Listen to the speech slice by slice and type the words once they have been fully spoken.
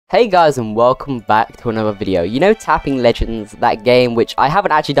Hey guys, and welcome back to another video. You know Tapping Legends, that game which I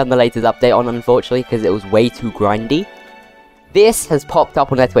haven't actually done the latest update on, unfortunately, because it was way too grindy. This has popped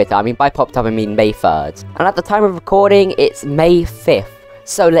up on their Twitter. I mean, by popped up I mean May 3rd. And at the time of recording, it's May 5th.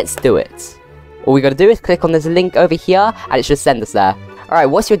 So let's do it. All we gotta do is click on this link over here, and it should send us there. Alright,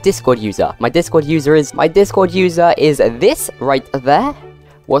 what's your Discord user? My Discord user is this right there.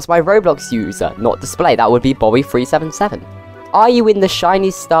 What's my Roblox user? Not display, that would be Bobby377. Are you in the Shiny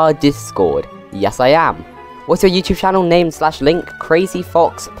Star Discord? Yes, I am. What's your YouTube channel name / link? Crazy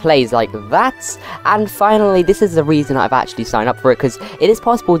Fox Plays, like that. And finally, this is the reason I've actually signed up for it, because it is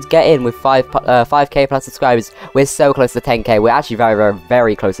possible to get in with 5k plus subscribers. We're so close to 10k. We're actually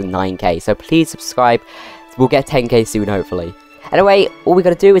very close to 9k. So please subscribe. We'll get 10k soon, hopefully. Anyway, all we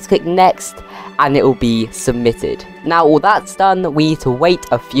gotta do is click next, and it will be submitted. Now, all that's done, we need to wait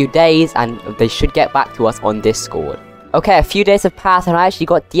a few days, and they should get back to us on Discord. Okay, a few days have passed and I actually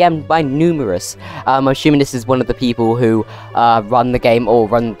got DM'd by Numerous. I'm assuming this is one of the people who run the game or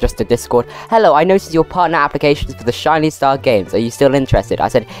run just the Discord. Hello, I noticed your partner applications for the Shiny Star games. Are you still interested? I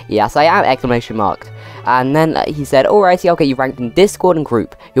said, yes I am, exclamation mark. And then he said, alrighty, I'll get you ranked in Discord and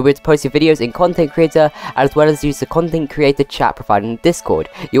group. You'll be able to post your videos in Content Creator, as well as use the Content Creator chat provided in Discord.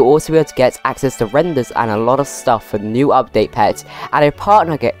 You'll also be able to get access to renders and a lot of stuff for new update pets, and a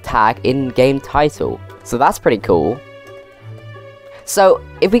partner get tag in-game title. So that's pretty cool. So,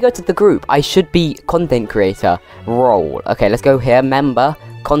 if we go to the group, I should be Content Creator role. Okay, let's go here, Member,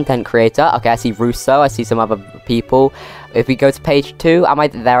 Content Creator. Okay, I see Russo, I see some other people. If we go to page 2,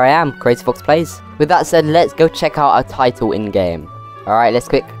 there I am, Crazy Fox Plays. With that said, let's go check out our title in-game. Alright, let's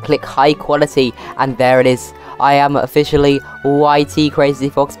click High Quality, and there it is. I am officially YT Crazy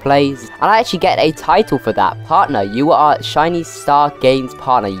Fox Plays. And I actually get a title for that. Partner, you are Shiny Star Games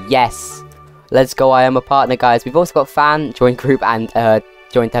Partner, yes. Let's go, I am a partner, guys. We've also got fan, join group, and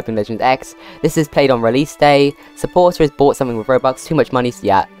join Tapping Legends X. This is played on release day. Supporter has bought something with Robux. Too much money,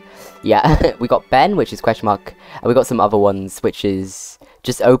 yeah. We got Ben, which is question mark. And we got some other ones, which is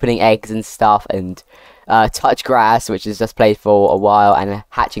just opening eggs and stuff. And Touch Grass, which is just played for a while. And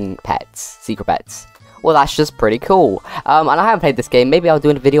hatching pets, secret pets. Well, that's just pretty cool. And I haven't played this game. Maybe I'll do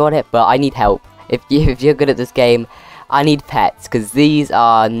a video on it, but I need help. If you're good at this game, I need pets, because these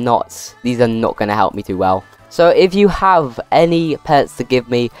are not going to help me too well. So if you have any pets to give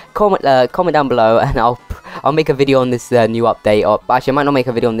me, comment down below, and I'll make a video on this new update. Or actually, I might not make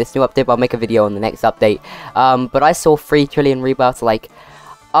a video on this new update, but I'll make a video on the next update. But I saw 3 trillion rebirths, like,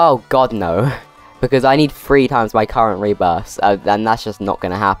 oh god no, because I need 3 times my current rebirths, and that's just not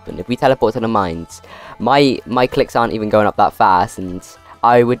going to happen. If we teleport to the mines, my clicks aren't even going up that fast, and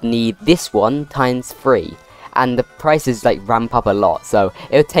I would need this one times 3. And the prices like ramp up a lot, so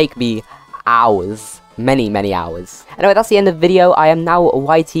it would take me hours, many hours. Anyway, that's the end of the video. I am now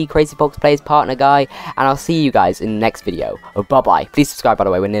a YT Crazy Fox Plays partner guy, and I'll see you guys in the next video. Bye bye. Please subscribe, by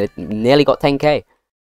the way. We nearly got 10k.